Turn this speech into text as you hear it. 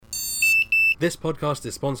This podcast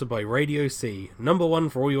is sponsored by Radio C, number one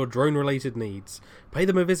for all your drone-related needs. Pay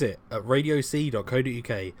them a visit at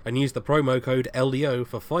radioc.co.uk and use the promo code LDO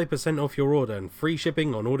for 5% off your order and free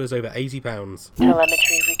shipping on orders over £80.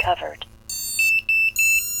 Telemetry recovered.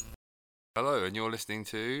 Hello, and you're listening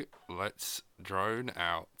to Let's Drone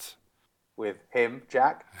Out. With him,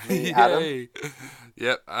 Jack, me, Adam. Yay!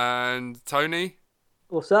 Yep, and Tony.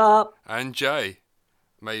 What's up? And Jay.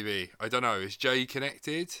 Maybe. I don't know. Is Jay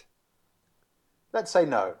connected? Let's say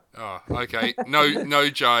no. Oh, okay. No,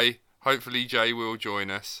 Jay. Hopefully Jay will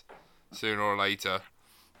join us sooner or later.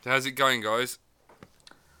 How's it going, guys?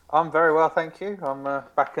 I'm very well, thank you. I'm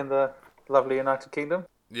back in the lovely United Kingdom.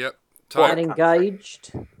 Yep. And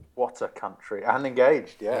engaged. What a country. And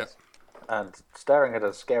engaged, yes. Yep. And staring at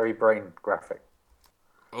a scary brain graphic.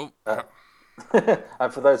 Oh.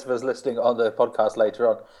 And for those of us listening on the podcast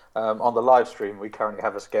later on the live stream, we currently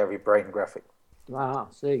have a scary brain graphic. Ah,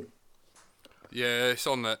 see. Yeah, it's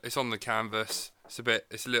on the canvas.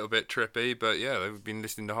 It's a little bit trippy, but yeah, they've been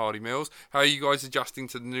listening to Hardy Mills. How are you guys adjusting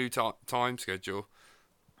to the new time schedule?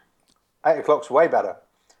 8 o'clock's way better.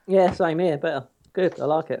 Yeah, same here, better. Good, I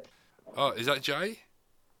like it. Oh, is that Jay?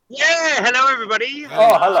 Yeah, hello everybody.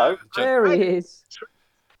 Oh, hello. There he is.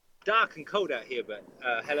 Dark and cold out here, but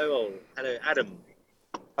hello all. Hello Adam.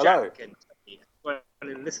 Hello. Jack and Tony. Well,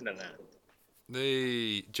 listen to that.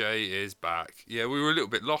 The Jay is back. Yeah, we were a little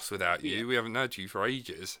bit lost without you. We haven't had you for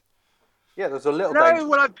ages. Yeah, there's a little danger.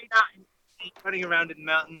 Well, I've been out running around in the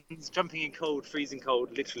mountains, jumping in cold, freezing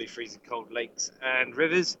cold, literally freezing cold lakes and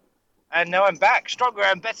rivers. And now I'm back, stronger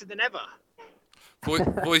and better than ever.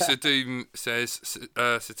 Voice of Doom says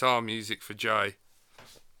sitar music for Jay.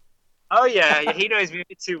 Oh yeah, he knows me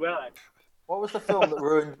too well. What was the film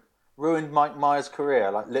that ruined Mike Myers' career?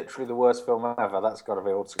 Like literally the worst film ever. That's got to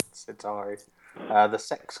be also Sitari. The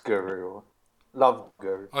Sex Guru, or Love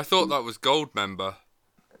Guru. I thought that was Goldmember.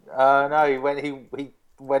 No, he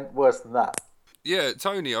went worse than that. Yeah,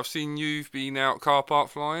 Tony, I've seen you've been out car park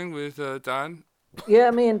flying with Dan.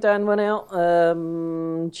 Yeah, me and Dan went out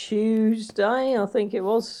Tuesday, I think it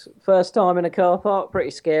was. First time in a car park,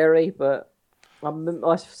 pretty scary, but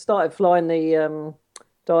I started flying the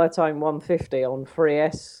Diatone 150 on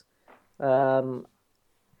 3S.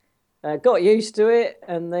 Got used to it,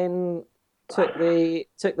 and then took the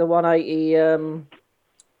 180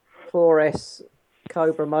 4S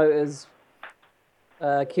Cobra Motors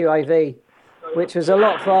QAV, which was a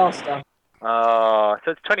lot faster. Oh,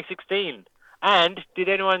 so it's 2016. And did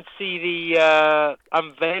anyone see the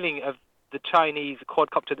unveiling of the Chinese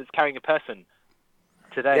quadcopter that's carrying a person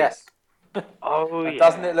today? Yes. Oh, yeah.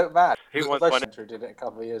 Doesn't it look bad? Who wants one? Did it a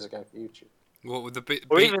couple of years ago for YouTube. What with the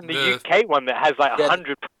or even the UK one that has like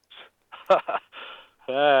 100.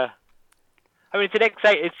 I mean, it's an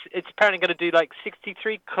X8. It's apparently going to do like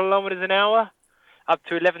 63 kilometers an hour, up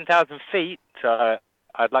to 11,000 feet. So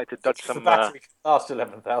I'd like to dodge some. The battery can last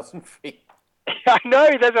 11,000 feet. I know,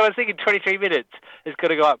 that's what I was thinking. 23 minutes is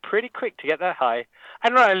going to go up pretty quick to get that high.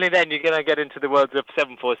 And not only then, you're going to get into the worlds of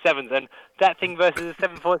 747s. And that thing versus a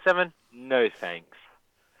 747? No thanks.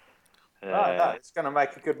 No, it's going to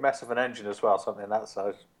make a good mess of an engine as well, something that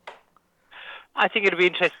size. I think it'll be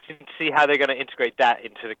interesting to see how they're going to integrate that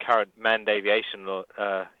into the current manned aviation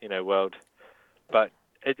world. But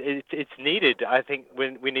it's needed. I think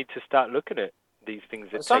we need to start looking at these things.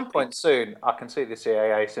 At some point soon, I can see the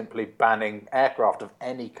CAA simply banning aircraft of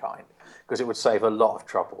any kind because it would save a lot of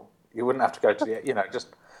trouble. You wouldn't have to go to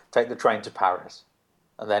just take the train to Paris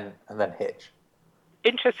and then hitch.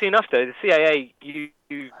 Interesting enough, though, the CAA you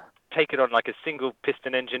take it on like a single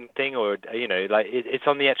piston engine thing, or like it's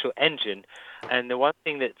on the actual engine. And the one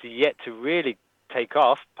thing that's yet to really take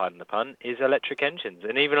off, pardon the pun, is electric engines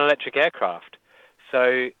and even electric aircraft.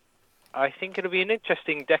 So I think it'll be an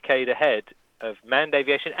interesting decade ahead of manned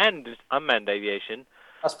aviation and unmanned aviation.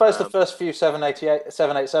 I suppose the first few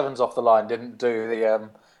 787s off the line didn't do the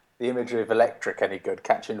imagery of electric any good,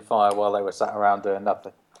 catching fire while they were sat around doing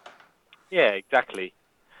nothing. Yeah, exactly.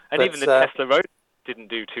 And But, even the Tesla Roadster didn't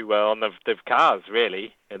do too well on the cars,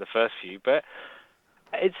 really, in the first few. But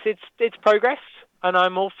it's progress, and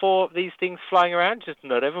I'm all for these things flying around, just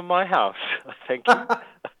not over my house. Thank you.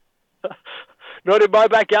 Not in my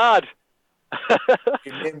backyard.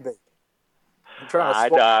 You NIMBY. I'm trying to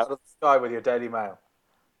swap out of the sky with your Daily Mail.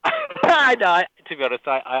 I know. To be honest,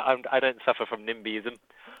 I don't suffer from NIMBYism.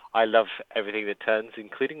 I love everything that turns,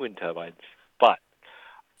 including wind turbines. But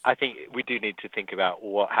I think we do need to think about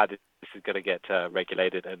how this is going to get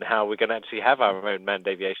regulated and how we're going to actually have our own manned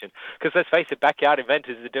aviation. Because let's face it, backyard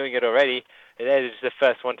inventors are doing it already. They're just the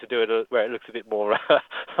first one to do it where it looks a bit more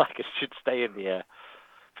like it should stay in the air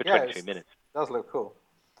for 23 minutes. It does look cool.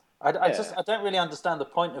 I don't really understand the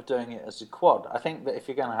point of doing it as a quad. I think that if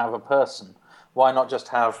you're going to have a person, why not just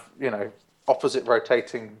have opposite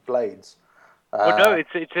rotating blades? Well, no,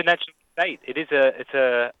 it's an actual X8. It's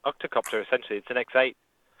a octocopter essentially. It's an X8.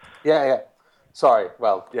 Yeah. Sorry.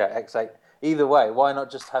 Well, yeah, X8. Either way, why not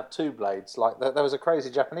just have two blades? Like there was a crazy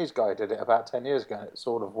Japanese guy who did it about 10 years ago, and it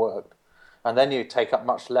sort of worked. And then you take up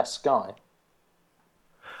much less sky.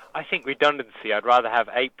 I think redundancy. I'd rather have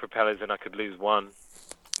 8 propellers than I could lose 1,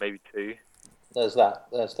 maybe 2. There's that.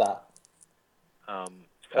 So,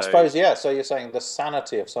 I suppose, yeah. So you're saying the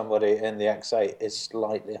sanity of somebody in the X8 is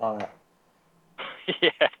slightly higher.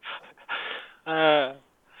 Yeah.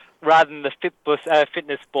 Rather than the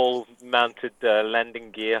fitness ball mounted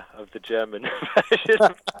landing gear of the German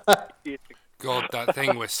version. God, that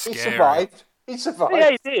thing was scary. He survived.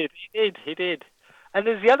 Yeah, he did. And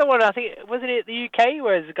there's the other one, I think, wasn't it the UK,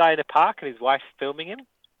 where there's a guy in a park and his wife's filming him?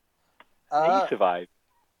 He survived.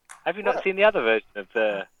 Have you not seen the other version of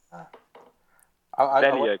the...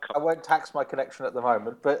 I won't tax my connection at the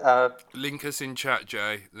moment, but... Link us in chat,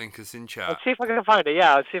 Jay. Link us in chat. I'll see if I can find it.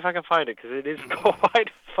 Yeah, I'll see if I can find it, because it is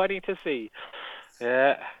quite funny to see.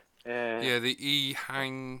 Yeah. Yeah, the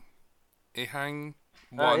EHang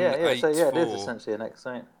 184. So it is essentially an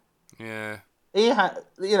X8. Yeah.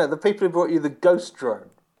 The people who brought you the Ghost drone.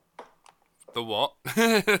 The what?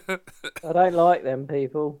 I don't like them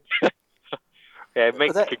people. Yeah, it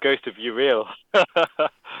makes the ghost of you real.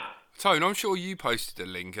 Tone, I'm sure you posted a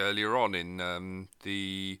link earlier on in on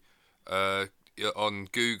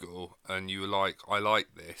Google, and you were like, "I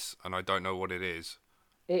like this," and I don't know what it is.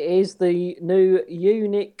 It is the new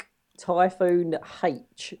Unic Typhoon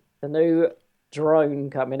H, the new drone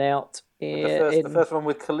coming out. The first one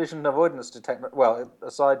with collision avoidance technology. Well,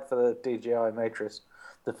 aside for the DJI Matrix,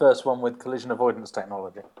 the first one with collision avoidance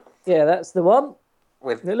technology. Yeah, that's the one.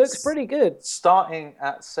 It looks pretty good. Starting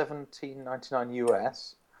at $17.99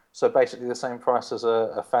 US, so basically the same price as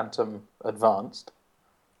a Phantom Advanced.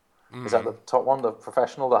 Mm. Is that the top one, the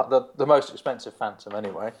professional, the most expensive Phantom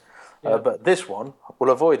anyway? Yeah. But this one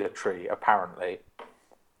will avoid a tree apparently.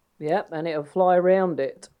 Yep, and it'll fly around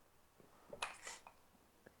it.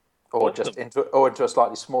 Or just into a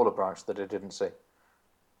slightly smaller branch that it didn't see.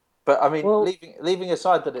 But I mean, leaving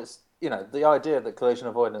aside that it's the idea that collision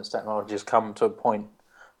avoidance technology has come to a point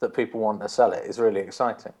that people want to sell it is really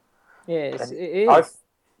exciting. Yes, it is.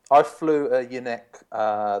 I flew a Unic,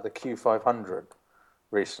 the Q500,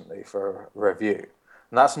 recently for a review,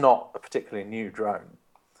 and that's not a particularly new drone,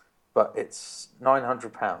 but it's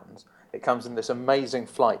 £900. It comes in this amazing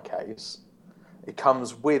flight case. It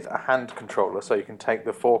comes with a hand controller, so you can take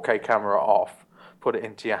the 4K camera off, put it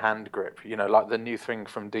into your hand grip, like the new thing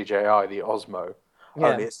from DJI, the Osmo. Yeah.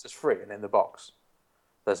 Only it's just free and in the box.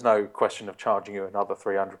 There's no question of charging you another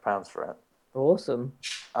 £300 for it. Awesome.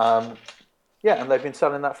 Yeah, and they've been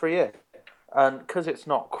selling that for a year. And because it's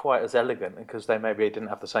not quite as elegant, and because they maybe didn't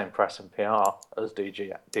have the same press and PR as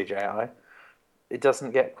DJI, it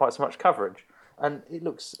doesn't get quite so much coverage. And it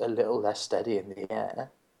looks a little less steady in the air.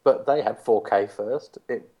 But they had 4K first.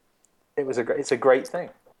 It's a great thing,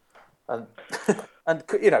 and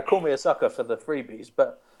call me a sucker for the freebies,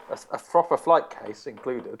 but a proper flight case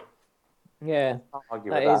included. Yeah,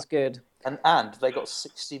 that is good. And they got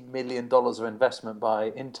 $60 million of investment by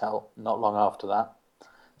Intel not long after that.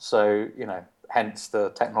 So hence the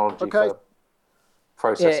technology for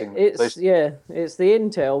processing. It's the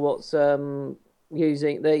Intel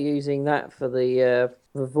they're using that for the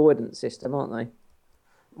avoidance system, aren't they?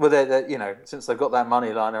 Well, they're since they've got that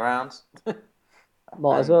money lying around,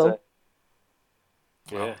 might as well.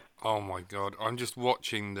 Yeah. Oh my God! I'm just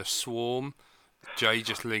watching the Swarm. Jay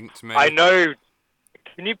just linked me. I know.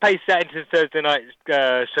 Can you paste that into Thursday night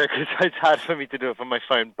show? Because it's hard for me to do it from my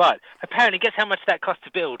phone. But apparently, guess how much that cost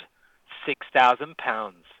to build?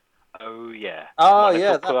 £6,000. Oh yeah. Oh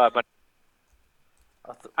yeah.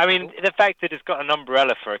 I mean, the fact that it's got an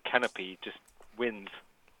umbrella for a canopy just wins.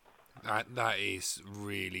 That is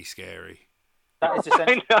really scary. That is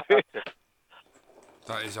essentially.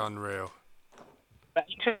 That is unreal. But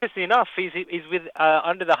interestingly enough, he's with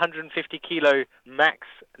under the 150 kilo max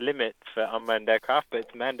limit for unmanned aircraft, but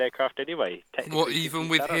it's manned aircraft anyway. What, even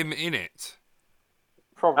with him in it?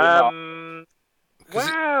 Probably not.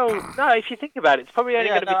 Well, no, if you think about it, it's probably only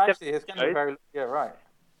going to be 70 it's going to be very... Yeah, right.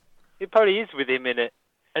 It probably is with him in it.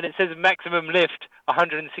 And it says maximum lift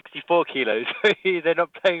 164 kilos. They're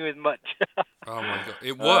not playing with much. Oh my God.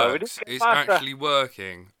 It works. It's actually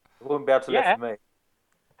working. It wouldn't be able to lift me.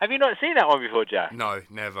 Have you not seen that one before, Jack? No,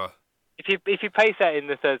 never. If you paste that in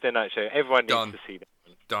the Thursday night show, everyone needs to see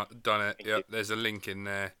that. Done it. Yep, there's a link in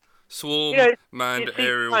there. Swarm manned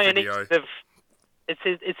aerial video.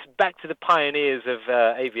 it's back to the pioneers of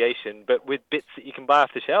aviation, but with bits that you can buy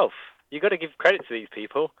off the shelf. You got to give credit to these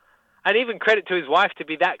people, and even credit to his wife to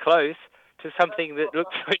be that close to something that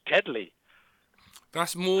looks so deadly.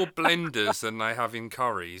 That's more blenders than they have in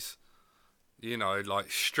curries. You know,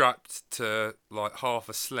 like strapped to like half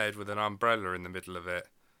a sled with an umbrella in the middle of it.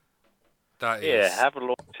 That is. Yeah, have a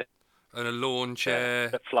launch And a lawn chair.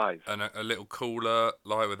 that flies. And a little cooler,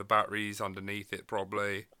 like with the batteries underneath it,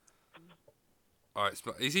 probably.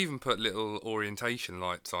 He's even put little orientation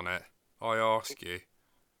lights on it. I ask you.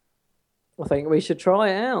 I think we should try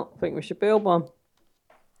it out. I think we should build one.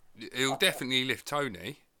 It'll definitely lift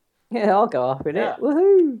Tony. Yeah, I'll go up in it.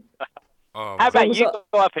 Woohoo! Oh, How about was you that-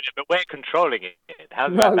 go up in it, but we're controlling it?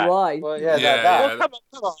 How's No that? way. Well, Yeah, Well, come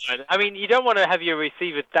on. I mean, you don't want to have your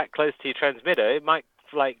receiver that close to your transmitter. It might,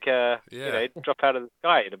 drop out of the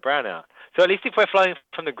sky in a brownout. So at least if we're flying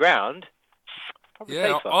from the ground, probably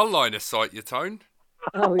yeah, safer. I'll line of sight your Tone.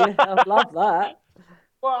 Oh yeah, I'd love that.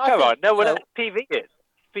 Well, I Come think, on, no, we'll you know, PV it.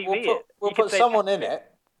 PV it. we'll You can put say someone in it,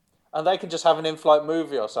 and they can just have an in-flight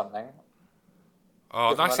movie or something. Oh,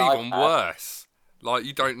 Give them that's an even iPad. worse. Like,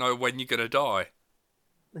 you don't know when you're going to die.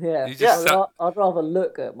 Yeah, You just I'd rather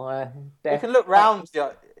look at my You death. can look round.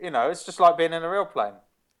 It's just like being in a real plane.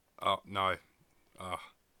 Oh, no. Oh.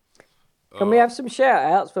 Can we have some shout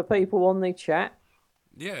outs for people on the chat?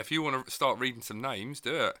 Yeah, if you want to start reading some names,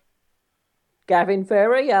 do it. Gavin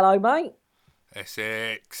Ferry, hello mate.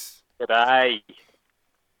 Essex. G'day.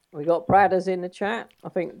 We got Bradders in the chat. I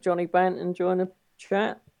think Johnny Banton joined the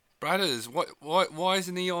chat. Bradders, why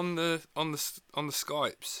isn't he on the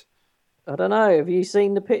Skypes? I don't know. Have you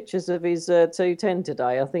seen the pictures of his 210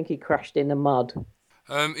 today? I think he crashed in the mud.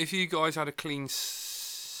 If you guys had a clean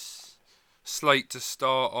slate to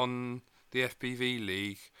start on the FPV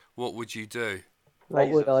League, what would you do? What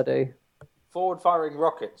would I do? Forward-firing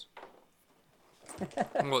rockets.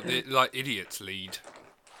 What, idiots league?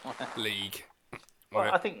 Well,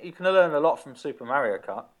 Right. I think you can learn a lot from Super Mario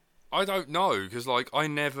Kart. I don't know, because I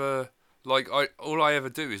never all I ever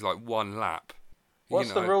do is one lap.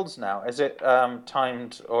 What's the rules now? Is it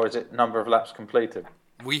timed or is it number of laps completed?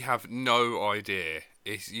 We have no idea.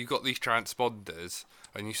 You got these transponders,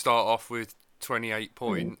 and you start off with 28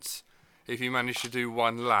 points. If you manage to do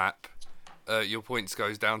one lap, your points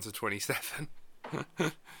goes down to 27.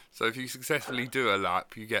 So if you successfully do a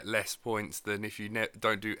lap, you get less points than if you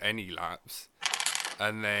don't do any laps.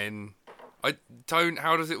 And then, Tone,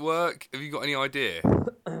 how does it work? Have you got any idea?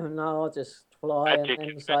 No, I just fly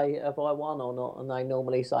and say, have I won or not? And they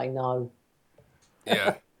normally say no.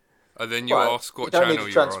 Yeah. And then you Well, ask what you don't channel need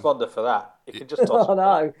a you're on. transponder for that. You can just toss I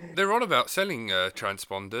know. They're on about selling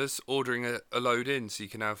transponders, ordering a load in so you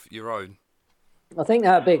can have your own. I think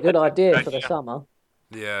that'd be a good idea for the summer.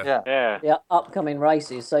 Yeah. Yeah. Yeah. Yeah, upcoming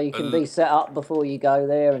races, so you can be set up before you go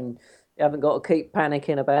there, and you haven't got to keep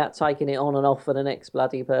panicking about taking it on and off for the next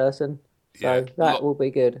bloody person. So Yeah, that will be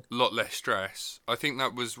good. Lot less stress. I think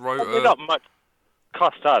that was They're not much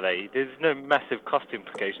cost, are they? There's no massive cost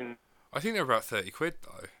implication. I think they're about 30 quid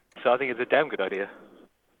though. So I think it's a damn good idea.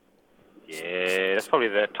 Yeah, that's probably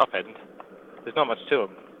the top end. There's not much to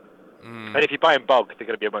them. And if you buy in bulk, they're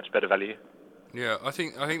going to be a much better value. Yeah, I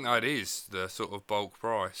think that is the sort of bulk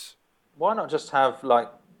price. Why not just have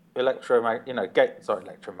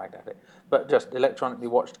electromagnetic, but just electronically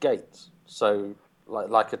watched gates? So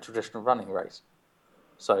like a traditional running race.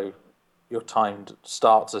 So your timed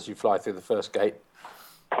starts as you fly through the first gate,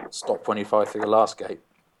 stop when you fly through the last gate.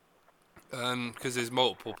 Because there's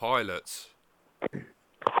multiple pilots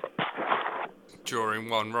during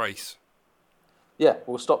one race. Yeah,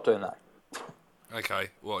 we'll stop doing that. Okay,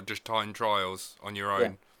 what, just time trials on your own?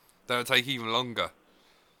 Yeah. That'll take even longer.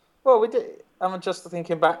 Well, we did. I'm just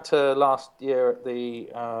thinking back to last year at the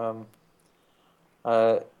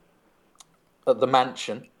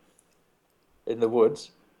mansion in the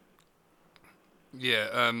woods.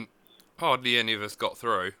 Yeah, hardly any of us got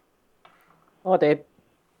through. I did.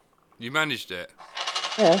 You managed it.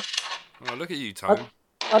 Yeah. Oh, look at you, Tone.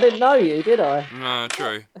 I didn't know you, did I? No,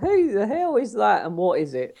 true. Who the hell is that, and what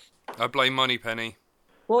is it? I blame Moneypenny.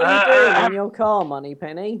 What are you doing in your car,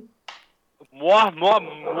 Moneypenny? What? What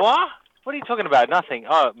are you talking about? Nothing.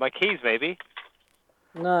 Oh, my keys, maybe.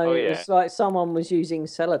 No, Oh, yeah. it's like someone was using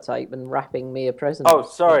sellotape and wrapping me a present. Oh,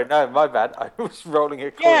 sorry, no, my bad. I was rolling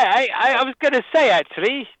a call. Yeah, I was going to say,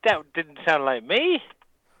 actually, that didn't sound like me.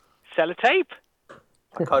 Sellotape?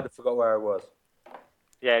 I kind of forgot where I was.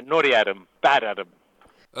 Yeah, naughty Adam. Bad Adam.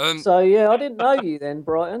 So yeah, I didn't know you then,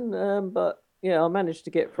 Brighton. But yeah, I managed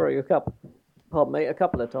to get through a couple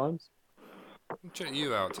of times. Check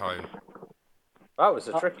you out, Tone. That was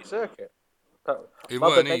a tricky circuit. It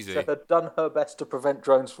Mother weren't Nature easy. had done her best to prevent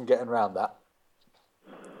drones from getting around that.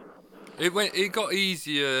 It got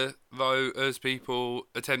easier though as people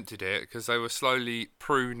attempted it because they were slowly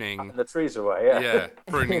pruning. And the trees away, yeah. Yeah,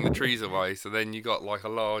 pruning the trees away. So then you got like a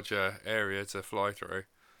larger area to fly through.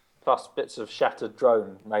 Plus, bits of shattered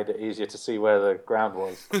drone made it easier to see where the ground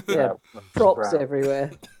was. Yeah, drops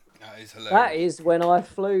everywhere. That is hilarious. That is when I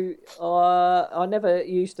flew. I never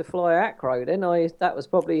used to fly acro. Then that was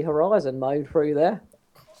probably horizon mode through there.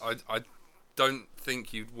 I don't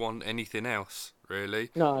think you'd want anything else,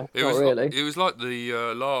 really. No, It not was really. It was like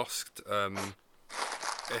the last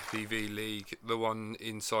FPV league, the one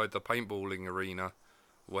inside the paintballing arena,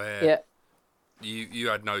 where Yeah, you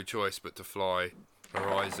had no choice but to fly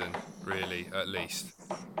horizon, really, at least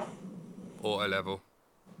auto level.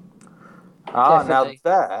 Now Definitely.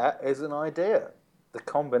 there is an idea. The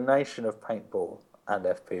combination of paintball and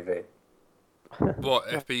FPV. What,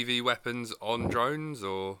 FPV weapons on drones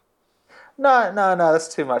or? No,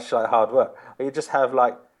 that's too much like hard work. You just have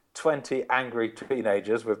like 20 angry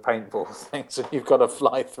teenagers with paintball things and you've got to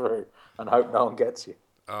fly through and hope no one gets you.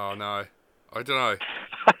 Oh no, I don't know.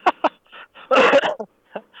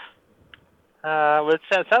 Well, it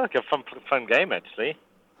sounds like a fun game, actually.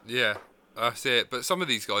 Yeah, that's it. But some of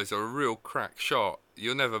these guys are a real crack shot.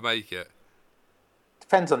 You'll never make it.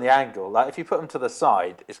 Depends on the angle. Like if you put them to the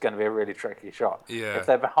side, it's going to be a really tricky shot. Yeah. If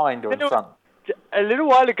they're behind or in front. A little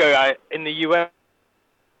while ago, in the US,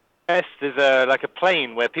 there's a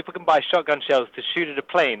plane where people can buy shotgun shells to shoot at a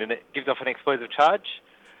plane, and it gives off an explosive charge.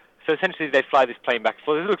 So essentially, they fly this plane back and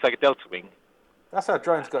forth. It looks like a Delta Wing. That's how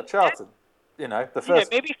drones got chartered. You know, the Yeah,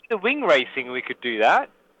 first. maybe for the wing racing, we could do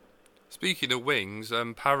that. Speaking of wings,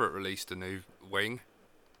 Parrot released a new wing.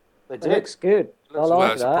 They it did. looks good. I Looks Well,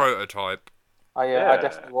 like it's a that. prototype. I Yeah.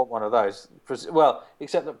 definitely want one of those. Well,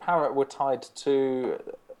 except that Parrot were tied to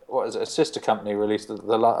what is it? A sister company released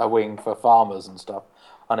a wing for farmers and stuff,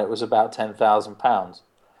 and it was about £10,000.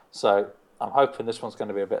 So I'm hoping this one's going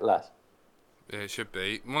to be a bit less. Yeah, it should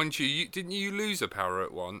be. Mind you, didn't you lose a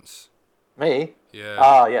Parrot once? Me? Yeah.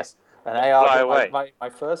 Ah, yes, an AR. Fly away. My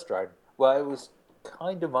first drone. Well, it was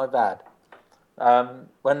kind of my bad.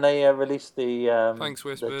 When they released the Thanks, the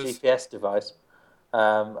Whispers. GPS device,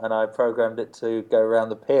 and I programmed it to go around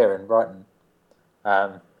the pier in Brighton.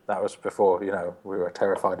 That was before, we were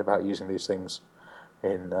terrified about using these things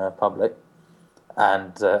in public,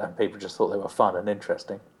 and people just thought they were fun and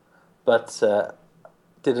interesting. But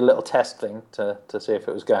did a little test thing to see if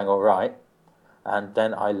it was going all right, and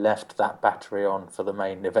then I left that battery on for the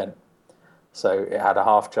main event. So it had a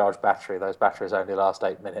half-charged battery. Those batteries only last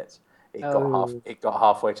 8 minutes. It got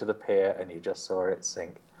halfway to the pier, and you just saw it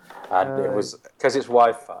sink. And it was because it's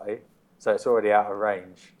Wi-Fi, so it's already out of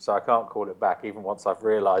range. So I can't call it back, even once I've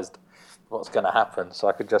realised what's going to happen. So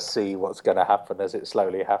I could just see what's going to happen as it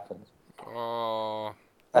slowly happens. Oh,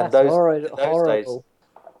 And That's those days, horrible.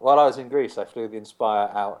 while I was in Greece, I flew the Inspire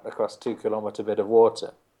out across 2-kilometre bit of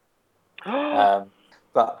water.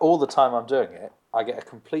 But all the time I'm doing it, I get a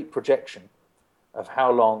complete projection of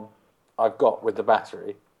how long I've got with the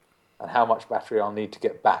battery and how much battery I'll need to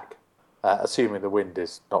get back, assuming the wind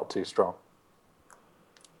is not too strong.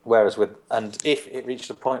 Whereas if it reached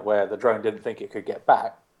a point where the drone didn't think it could get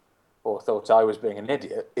back, or thought I was being an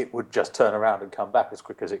idiot, it would just turn around and come back as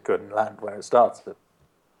quick as it could and land where it started.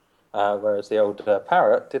 Whereas the old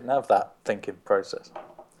Parrot didn't have that thinking process.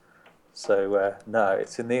 So no,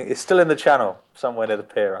 it's still in the channel somewhere near the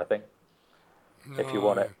pier, I think. If you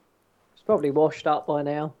want it. It's probably washed up by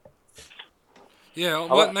now. yeah.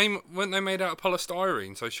 Weren't they made out of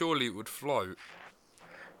polystyrene? So surely it would float.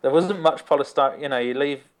 There wasn't much polystyrene. You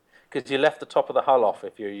leave because you left the top of the hull off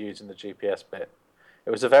if you're using the GPS bit. It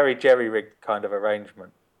was a very jerry-rigged kind of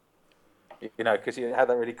arrangement. Because you had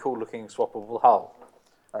that really cool-looking swappable hull,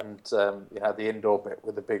 and you had the indoor bit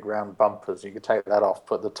with the big round bumpers. You could take that off,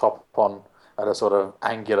 put the top on at a sort of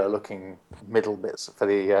angular-looking middle bits for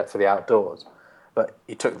the outdoors. But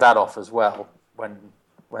he took that off as well when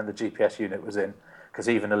the GPS unit was in, because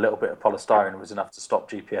even a little bit of polystyrene was enough to stop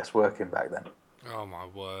GPS working back then. Oh my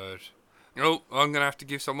word! Oh, I'm gonna have to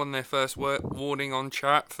give someone their first warning on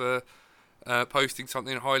chat for posting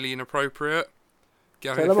something highly inappropriate.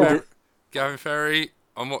 Gavin Ferry,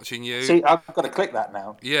 I'm watching you. See, I've got to click that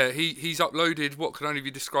now. Yeah, he's uploaded what can only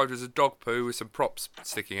be described as a dog poo with some props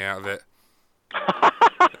sticking out of it.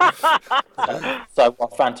 So,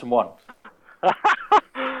 Phantom 1.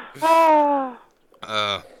 I'm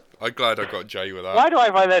glad I got Jay with that. Why do I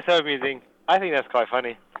find that so amusing? I think that's quite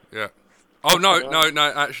funny. Yeah. Oh no!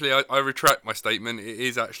 Actually, I retract my statement. It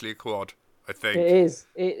is actually a quad. I think.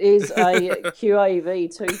 It is a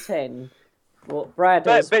QAV 210 What Brad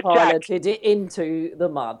has But Jack- piloted it into the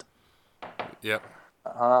mud. Yep.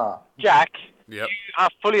 Jack, Yep. you are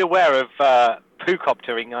fully aware of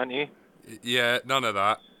poo-coptering, aren't you? Yeah. None of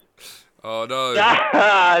that. Oh no.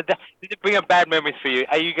 Did it bring up bad memories for you?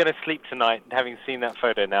 Are you going to sleep tonight, having seen that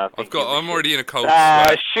photo now? I'm already in a cold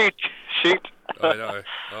sweat. Shoot. I know.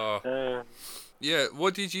 Oh. Yeah.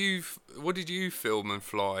 What did you film and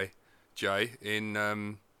fly, Jay, in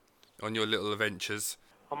on your little adventures?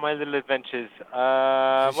 On my little adventures,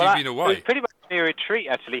 You've been it away. was pretty much a retreat,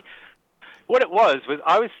 actually. What it was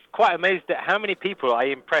I was quite amazed at how many people I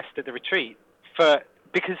impressed at the retreat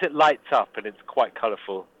because it lights up and it's quite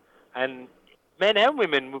colourful, and men and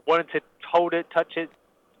women wanted to hold it, touch it.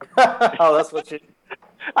 Oh, that's what you.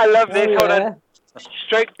 I love this. Oh, Hold yeah. on.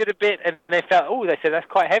 Stroked it a bit, and they felt, they said that's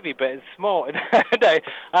quite heavy, but it's small. No,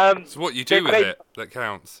 It's what you do with great. it that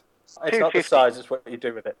counts. It's not the 250. size; it's what you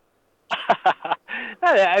do with it. No,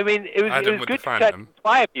 I mean, it was Adam with good the to try Phantom. to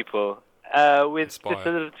inspire people with Inspire. just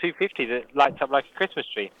a little 250 that lights up like a Christmas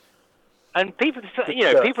tree. And people,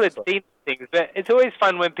 Yeah, people had seen things, but it's always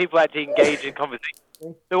fun when people actually engage in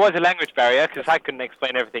conversation. There was a language barrier because I couldn't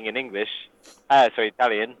explain everything in English,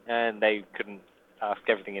 Italian, and they couldn't ask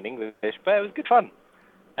everything in English, but it was good fun.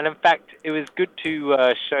 And in fact, it was good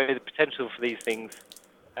to show the potential for these things.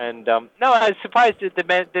 And no, I was surprised at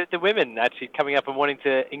the women actually coming up and wanting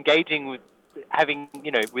to engaging with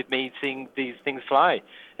with me seeing these things fly.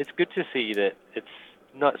 It's good to see that it's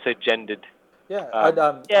not so gendered. Yeah, I've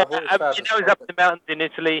always I found was up in the mountains in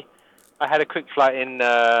Italy. I had a quick flight in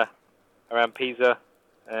around Pisa,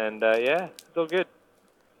 and it's all good.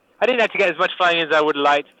 I didn't actually get as much flying as I would have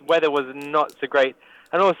liked. The weather was not so great,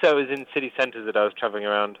 and also it was in city centres that I was travelling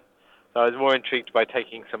around. So I was more intrigued by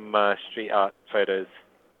taking some street art photos.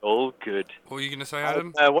 All good. What were you going to say,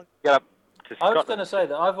 Adam? I want to get up to I Scotland. was going to say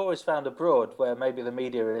that I've always found abroad where maybe the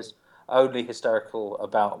media is only hysterical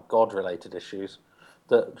about God-related issues,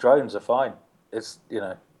 that drones are fine. It's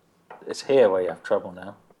it's here where you have trouble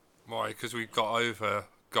now. Why? Because we've got over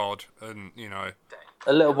God and,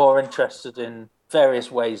 A little more interested in various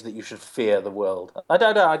ways that you should fear the world. I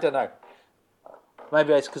don't know.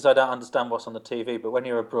 Maybe it's because I don't understand what's on the TV, but when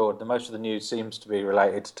you're abroad, most of the news seems to be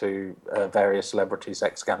related to various celebrity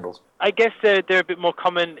sex scandals. I guess they're a bit more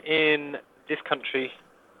common in this country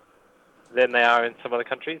than they are in some other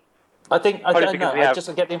countries. I don't because know. we I have-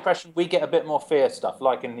 just get the impression we get a bit more fear stuff,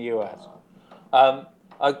 like in the US.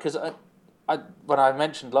 Because when I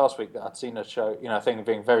mentioned last week that I'd seen a show, a thing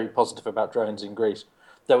being very positive about drones in Greece,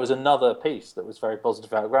 there was another piece that was very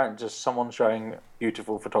positive about drones, just someone showing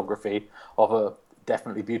beautiful photography of a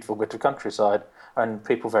definitely beautiful bit of countryside, and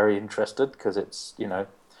people very interested because it's,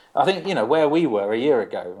 I think, where we were a year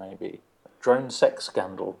ago, maybe. Drone sex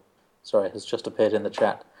scandal. Sorry, has just appeared in the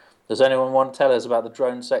chat. Does anyone want to tell us about the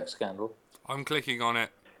drone sex scandal? I'm clicking on it.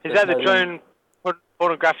 Is There's that the no- drone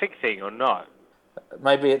pornographic thing or not?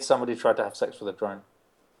 Maybe it's somebody tried to have sex with a drone.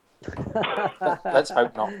 Let's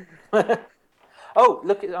hope not. Oh,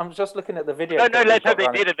 look! I'm just looking at the video. No, that let's we've hope they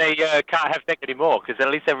got did and they can't have sex anymore, because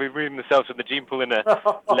at least they're removing themselves from the gene pool in a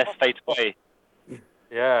less fatal way.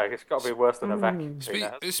 Yeah, it's got to be worse than a vacuum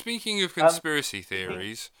cleaner. Speaking of conspiracy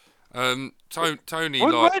theories, Tony,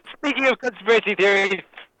 Speaking of conspiracy theories,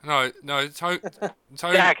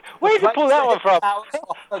 Tony. Jack, where did you pull that one from? Out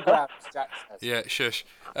off the ground, Jack says. Yeah, shush.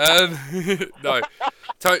 No,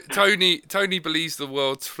 Tony believes the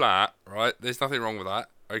world's flat. Right? There's nothing wrong with that.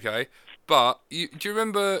 Okay, but do you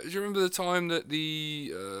remember the time that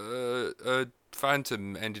the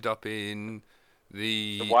Phantom ended up in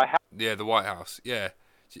the White House? Yeah, the White House. Yeah,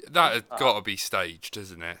 that has got to be staged,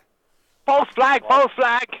 isn't it? False flag! False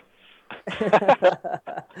flag!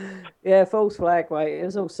 Yeah, false flag, mate. It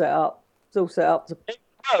was all set up. It's all set up to.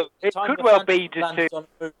 No, it Time could the well Phantom be just lands to, on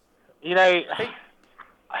the moon.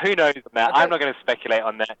 who knows on that. Okay. I'm not going to speculate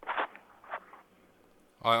on that.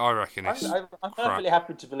 I reckon it's I'm crap. perfectly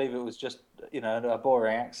happy to believe it was just a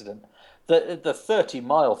boring accident. The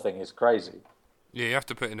 30-mile thing is crazy. Yeah, you have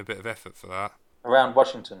to put in a bit of effort for that. Around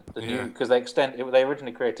Washington, Yeah. because they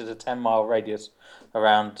originally created a 10-mile radius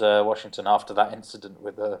around Washington after that incident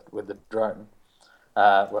with the drone,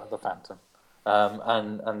 the Phantom,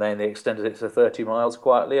 and then they extended it to 30 miles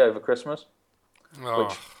quietly over Christmas, Oh,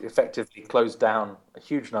 which effectively closed down a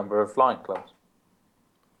huge number of flying clubs.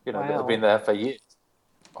 That Wow. have been there for years.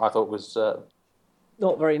 I thought was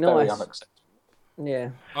Not very very nice. unacceptable. Yeah.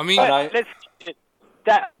 I mean, But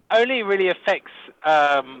that only really affects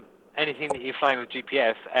anything that you're flying with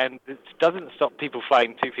GPS, and it doesn't stop people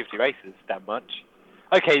flying 250 races that much.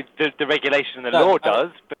 Okay, the regulation and the No, law I-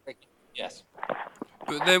 does, but Yes.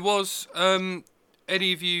 but there was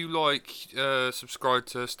any of you subscribe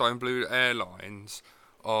to Stone Blue Airlines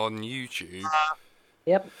on YouTube?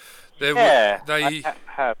 Yep. They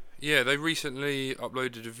have. Yeah, they recently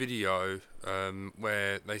uploaded a video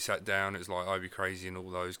where they sat down. It was like I'd Be Crazy and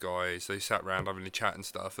all those guys. They sat around having a chat and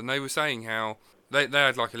stuff, and they were saying how they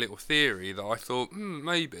had like a little theory that I thought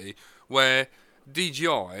maybe where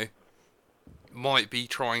DJI might be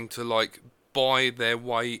trying to like buy their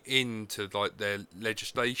way into like their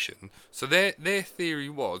legislation. So their theory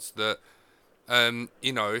was that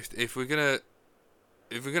if we're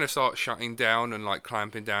gonna start shutting down and like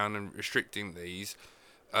clamping down and restricting these.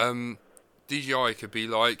 DJI could be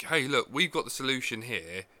like, hey, look, we've got the solution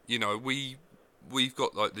here. You know, we've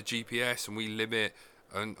got like the GPS and we limit,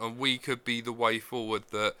 and we could be the way forward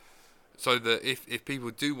so that if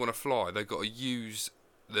people do want to fly, they've got to use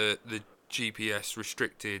the GPS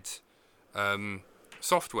restricted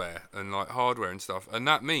software and like hardware and stuff, and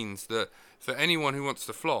that means that for anyone who wants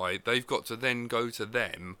to fly, they've got to then go to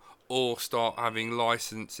them or start having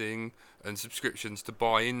licensing and subscriptions to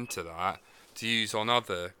buy into that to use on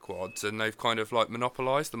other quads, and they've kind of like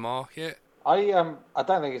monopolised the market. I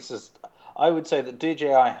don't think it's just. I would say that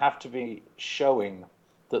DJI have to be showing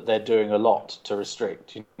that they're doing a lot to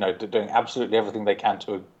restrict. You know, they're doing absolutely everything they can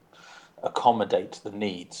to accommodate the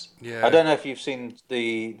needs. Yeah. I don't know if you've seen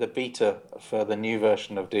the beta for the new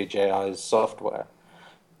version of DJI's software,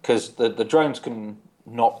 because the drones can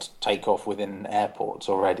not take off within airports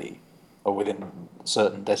already, or within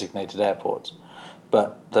certain designated airports.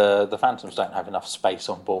 But the Phantoms don't have enough space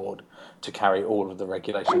on board to carry all of the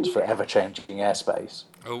regulations for ever-changing airspace.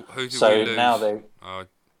 Oh, who do So we lose? now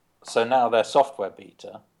So now their software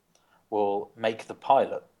beta will make the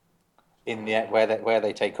pilot in the where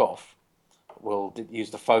they take off will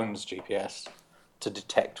use the phone's GPS to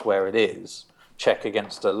detect where it is, check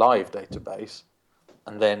against a live database,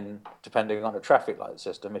 and then depending on a traffic light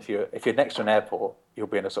system, if you're next to an airport, you'll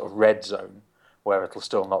be in a sort of red zone where it'll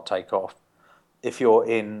still not take off. If you're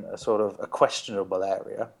in a sort of a questionable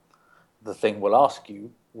area, the thing will ask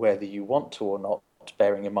you whether you want to or not,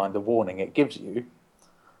 bearing in mind the warning it gives you.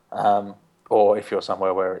 Or if you're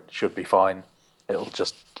somewhere where it should be fine, it'll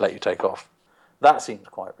just let you take off. That seems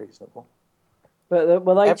quite reasonable. But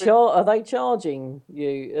are they charging you?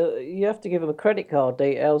 You have to give them a credit card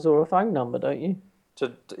details or a phone number, don't you?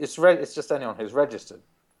 It's just anyone who's registered.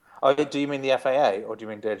 Oh, do you mean the FAA or do you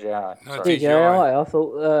mean DJI? No, DJI. I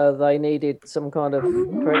thought they needed some kind of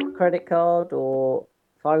credit card or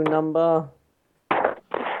phone number.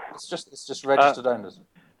 It's just registered owners.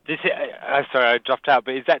 Sorry, I dropped out.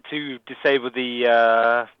 But is that to disable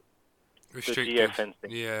the geofencing?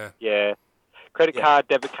 Yeah. Yeah. Credit card,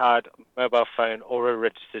 debit card, mobile phone, or a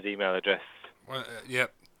registered email address. Well,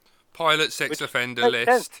 yep. Pilot sex offender list.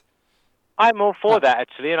 Sense. I'm all for that,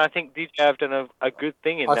 actually, and I think DJI have done a good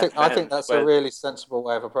thing in that. I think that's a really sensible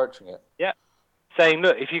way of approaching it. Yeah. Saying,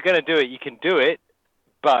 look, if you're going to do it, you can do it,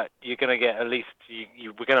 but you're going to get at least,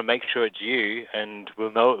 we're going to make sure it's you, and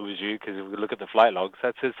we'll know it was you because if we look at the flight logs.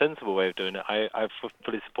 That's a sensible way of doing it. I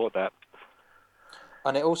fully support that.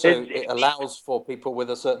 And it also it allows for people with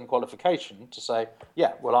a certain qualification to say,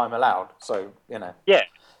 yeah, well, I'm allowed, so, you know. Yeah,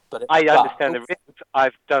 but I understand the risks.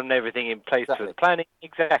 I've done everything in place for the planning.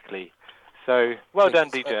 Exactly. So, well done,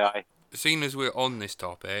 DJI. Seeing as we're on this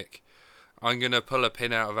topic, I'm going to pull a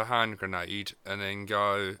pin out of a hand grenade and then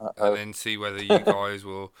go and then see whether you guys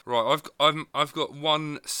will... Right, I've got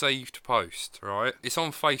one saved post, right? It's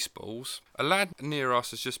on Faceballs. A lad near us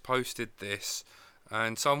has just posted this,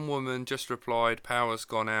 and some woman just replied, power's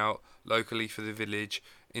gone out locally for the village,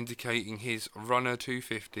 indicating his Runner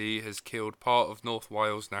 250 has killed part of North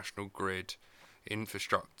Wales National Grid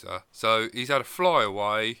infrastructure. So he's had a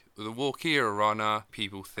flyaway with a Walkera runner.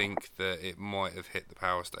 People think that it might have hit the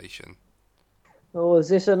power station. Oh, is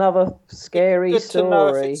this another scary Good story? to know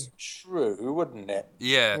if it's true, wouldn't it?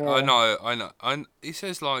 Yeah, I know. And he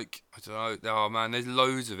says, like, I don't know, oh man, there's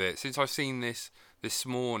loads of it. Since I've seen this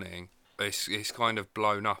morning, it's kind of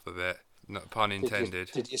blown up a bit. No pun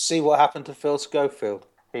intended. Did you see what happened to Phil Schofield?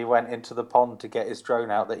 He went into the pond to get his drone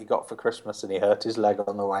out that he got for Christmas, and he hurt his leg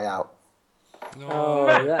on the way out. No.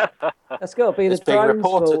 Oh, that's got to be the drone's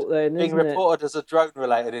fault then, isn't it? Reported as a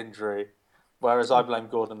drone-related injury, whereas I blame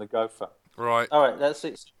Gordon the gopher. Right. All right, let's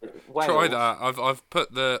see. Wales. Try that. I've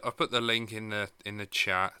put the link in the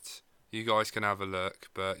chat. You guys can have a look.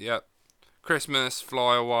 But yep, Christmas,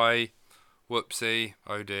 fly away, whoopsie,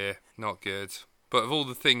 oh dear, not good. But of all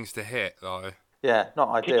the things to hit though. Yeah, not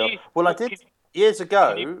ideal. I did years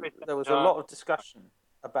ago. There was a lot of discussion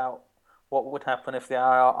about what would happen if the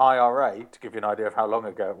IRA, to give you an idea of how long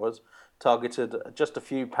ago it was, targeted just a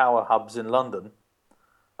few power hubs in London,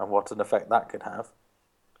 and what an effect that could have.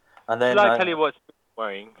 And then Shall I tell you what's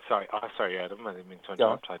worrying? Sorry, Adam. I didn't mean to go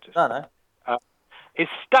on. interrupt. No. Is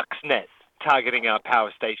Stuxnet targeting our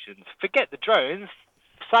power stations? Forget the drones.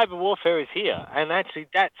 Cyber warfare is here, and actually,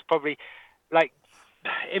 that's probably like.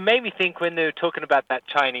 It made me think when they were talking about that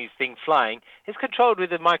Chinese thing flying. It's controlled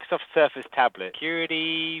with a Microsoft Surface tablet.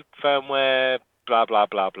 Security, firmware, blah blah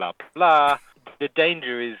blah blah blah. The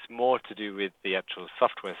danger is more to do with the actual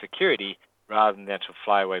software security rather than the actual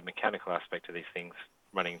flyaway mechanical aspect of these things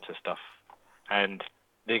running into stuff. And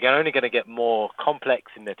they're only going to get more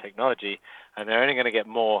complex in their technology, and they're only going to get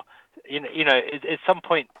more. At some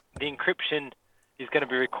point, the encryption is going to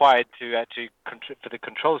be required to actually for the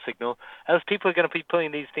control signal, else people are going to be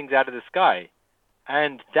pulling these things out of the sky.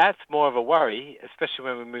 And that's more of a worry, especially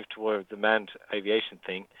when we move toward the manned aviation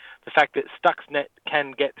thing. The fact that Stuxnet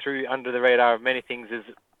can get through under the radar of many things is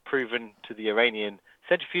proven to the Iranian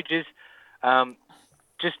centrifuges.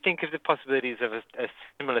 Just think of the possibilities of a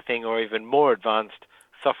similar thing or even more advanced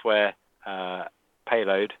software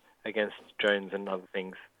payload against drones and other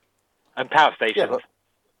things. And power stations. Yeah,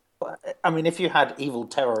 but, I mean, if you had evil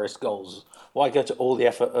terrorist goals, why go to all the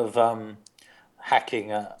effort of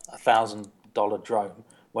hacking a $1,000 drone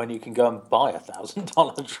when you can go and buy a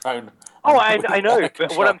 $1,000 drone? Oh, I know.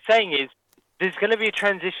 But what I'm saying is, there's going to be a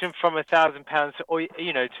transition from £1,000, or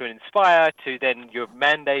to an Inspire, to then your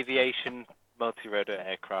manned aviation multi-rotor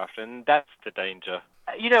aircraft, and that's the danger.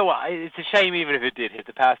 You know what? It's a shame even if it did hit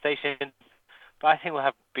the power station, but I think we'll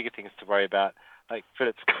have bigger things to worry about, like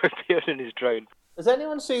Philip Schofield and his drone. Has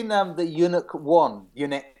anyone seen the Unique One?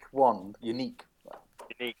 I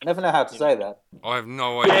never know how to say that. I have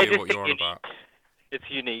no idea what you're on about. It's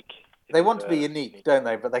unique. They want to be unique, don't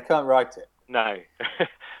they? But they can't write it. No.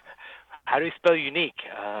 How do you spell unique?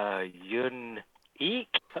 Unique?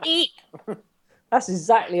 Eek. That's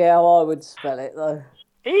exactly how I would spell it, though.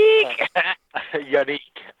 Eek.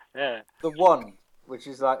 Unique. Yeah. The One, which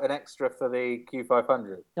is like an extra for the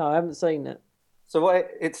Q500. No, I haven't seen it. So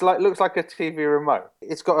it's like looks like a TV remote.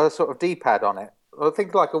 It's got a sort of D-pad on it. I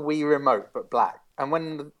think like a Wii remote, but black. And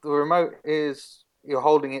when the remote is, you're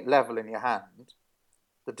holding it level in your hand,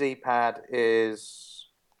 the D-pad is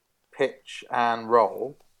pitch and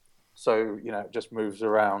roll. So, it just moves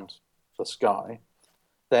around the sky.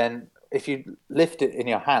 Then if you lift it in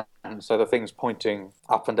your hand, so the thing's pointing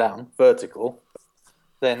up and down, vertical,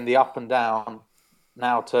 then the up and down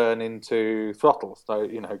now turn into throttle. So,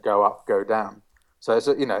 go up, go down. So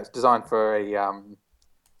it's designed for a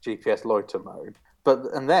GPS loiter mode,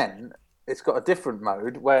 and then it's got a different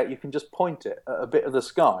mode where you can just point it at a bit of the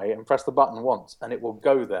sky and press the button once, and it will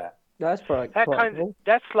go there. That's quite cool.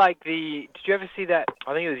 That's like Did you ever see that?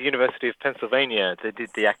 I think it was University of Pennsylvania. They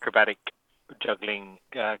did the acrobatic juggling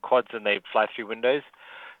quads, and they fly through windows.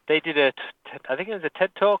 They did I think it was a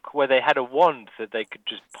TED Talk where they had a wand that they could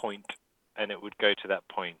just point, and it would go to that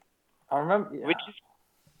point. I remember, yeah. Which is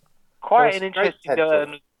quite an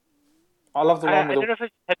interesting. I love the one. I don't know if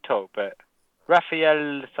it's a TED Talk, but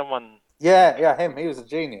Raphael, someone. Yeah, him. He was a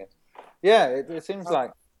genius. Yeah, it seems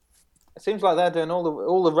like they're doing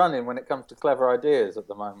all the running when it comes to clever ideas at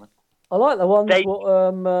the moment. I like the ones.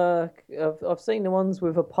 I've seen the ones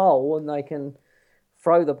with a pole, and they can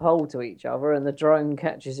throw the pole to each other, and the drone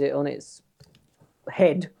catches it on its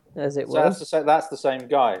head, as it were. That's the same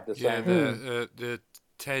guy. The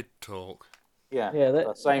TED Talk. Yeah,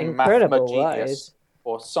 the same incredible math that is.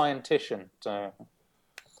 Or scientician.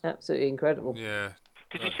 Absolutely incredible. Yeah.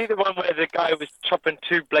 Did you see the one where the guy was chopping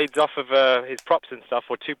two blades off of his props and stuff,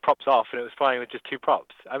 or two props off, and it was flying with just two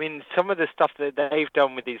props? I mean, some of the stuff that they've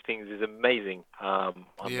done with these things is amazing.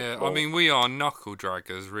 Yeah, I mean, we are knuckle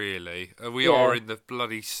draggers, really. We are in the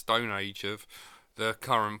bloody stone age of the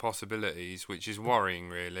current possibilities, which is worrying,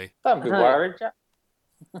 really. Don't be worried, Jack.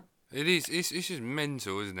 It is. It's just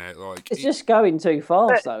mental, isn't it? It's just going too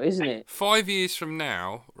fast, though, isn't it? 5 years from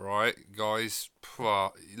now, right, guys?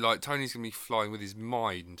 Tony's gonna be flying with his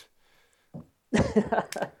mind.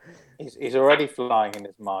 He's already flying in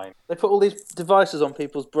his mind. They put all these devices on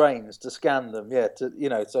people's brains to scan them,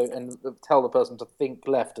 and tell the person to think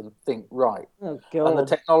left and think right. Oh God! And the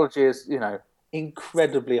technology is,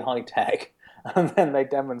 incredibly high tech, and then they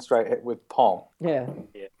demonstrate it with POM. Yeah.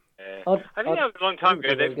 I think that was a long time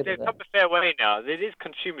ago. They've come a fair way now. It is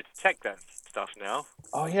consumer tech, that stuff now.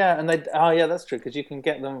 Oh yeah, that's true, because you can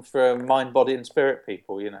get them for mind, body, and spirit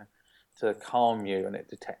people, to calm you, and it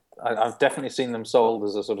detect. I've definitely seen them sold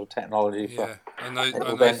as a sort of technology for. It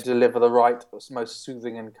will then deliver the right, most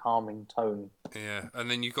soothing and calming tone. Yeah, and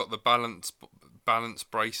then you've got the balance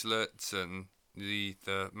bracelets and the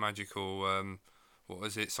magical what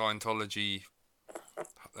was it, Scientology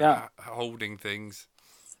holding things.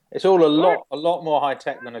 It's all a lot more high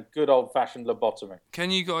tech than a good old fashioned lobotomy.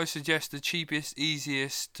 Can you guys suggest the cheapest,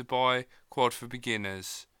 easiest to buy quad for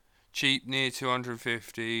beginners? Cheap near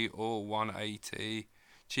 250 or 180.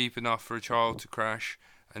 Cheap enough for a child to crash,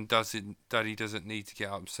 and Daddy doesn't need to get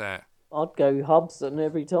upset. I'd go Hubson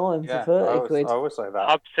every time for 30 quid. I always say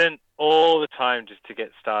that. Hubson all the time just to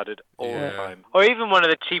get started, all the time. Or even one of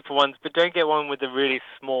the cheaper ones, but don't get one with a really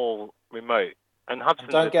small remote. And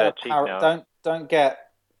Hubson's cheap now. Don't get,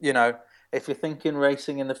 if you're thinking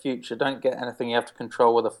racing in the future, don't get anything you have to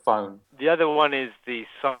control with a phone. The other one is the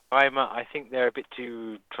Cyma. I think they're a bit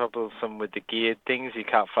too troublesome with the geared things. You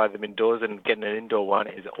can't fly them indoors, and getting an indoor one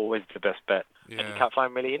is always the best bet. Yeah. And you can't fly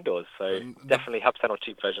them really indoors, so definitely Hubsan or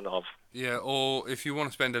cheap version of. Yeah, or if you want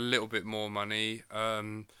to spend a little bit more money,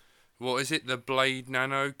 what is it? The Blade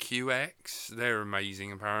Nano QX? They're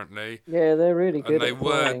amazing, apparently. Yeah, they're really good.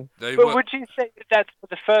 And would you say that's for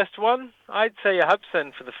the first one? I'd say a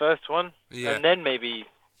Hubsan for the first one, and then maybe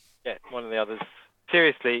get one of the others.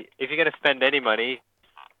 Seriously, if you're going to spend any money,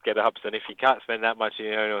 get a Hubsan. If you can't spend that much,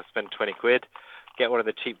 you only spend 20 quid. Get one of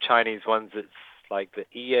the cheap Chinese ones that's like the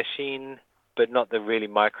Eachine, but not the really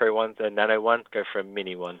micro ones, the nano one. Go for a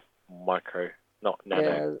mini one, micro, not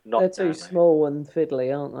nano. Yeah, they're too small and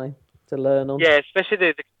fiddly, aren't they, to learn on? Yeah, especially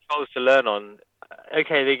the controls to learn on.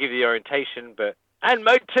 Okay, they give you the orientation, but... And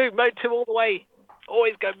Mode 2 all the way.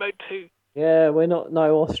 Always go Mode 2. Yeah, we're not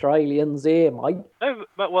no Australians here, mate. No,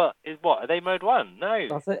 but what? Are they Mode 1? No.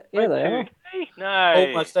 I think, yeah, they are. No.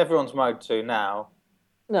 Almost everyone's Mode 2 now.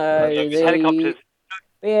 No, helicopters.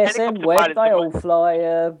 BSM Web, they all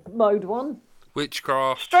fly Mode 1.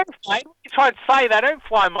 Witchcraft. Strength, you try to say they don't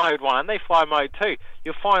fly Mode 1, they fly Mode 2.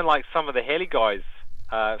 You'll find like some of the heli guys,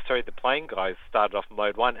 the plane guys started off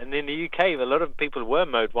Mode 1. And in the UK, a lot of people were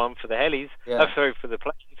Mode 1 for the helis, for the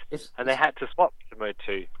planes, and they had to swap to Mode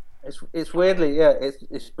 2. It's weirdly,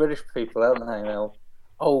 it's British people, aren't they?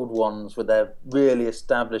 Old ones with their really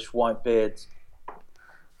established white beards.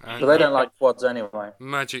 But they don't like quads anyway.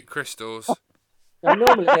 Magic crystals. They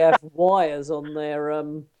normally have wires on their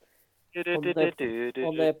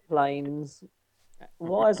planes.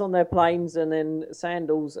 Wires on their planes, and then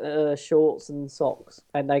sandals, shorts, and socks,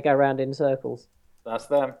 and they go around in circles. That's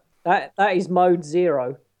them. That is Mode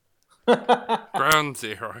 0. Ground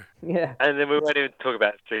 0. Yeah. And then we won't even talk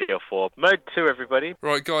about 3 or 4. Mode 2, everybody.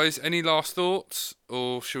 Right, guys, any last thoughts,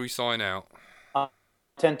 or shall we sign out? I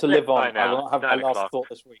tend to live on. I will not have my last thought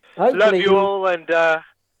this week. Love you all, and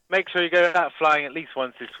make sure you go out flying at least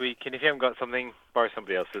once this week. And if you haven't got something, borrow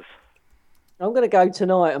somebody else's. I'm going to go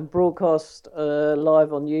tonight and broadcast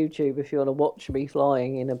live on YouTube if you want to watch me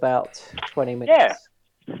flying in about 20 minutes.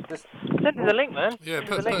 Yeah. Just send me the link, man. Yeah,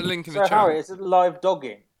 put a link in the chat. chat. Harry, it's a live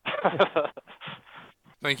dogging.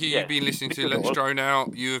 Thank you. You've been listening to Let's Drone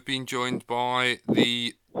Out. You have been joined by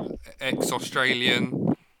the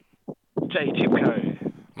ex-Australian J.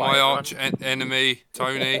 Chipko, my arch enemy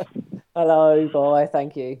Tony. Hello, bye.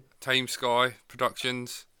 Thank you. Tame Sky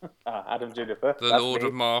Productions. Adam Juniper. The Lord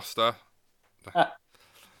of Master.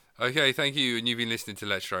 Okay, thank you. And you've been listening to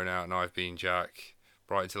Let's Drone Out, and I've been Jack.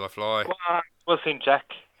 Bright Till I Fly. Well seen, Jack.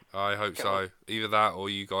 I hope so. Either that, or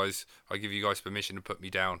you guys. I give you guys permission to put me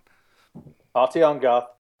down. Party on, Garth.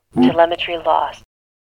 Telemetry lost.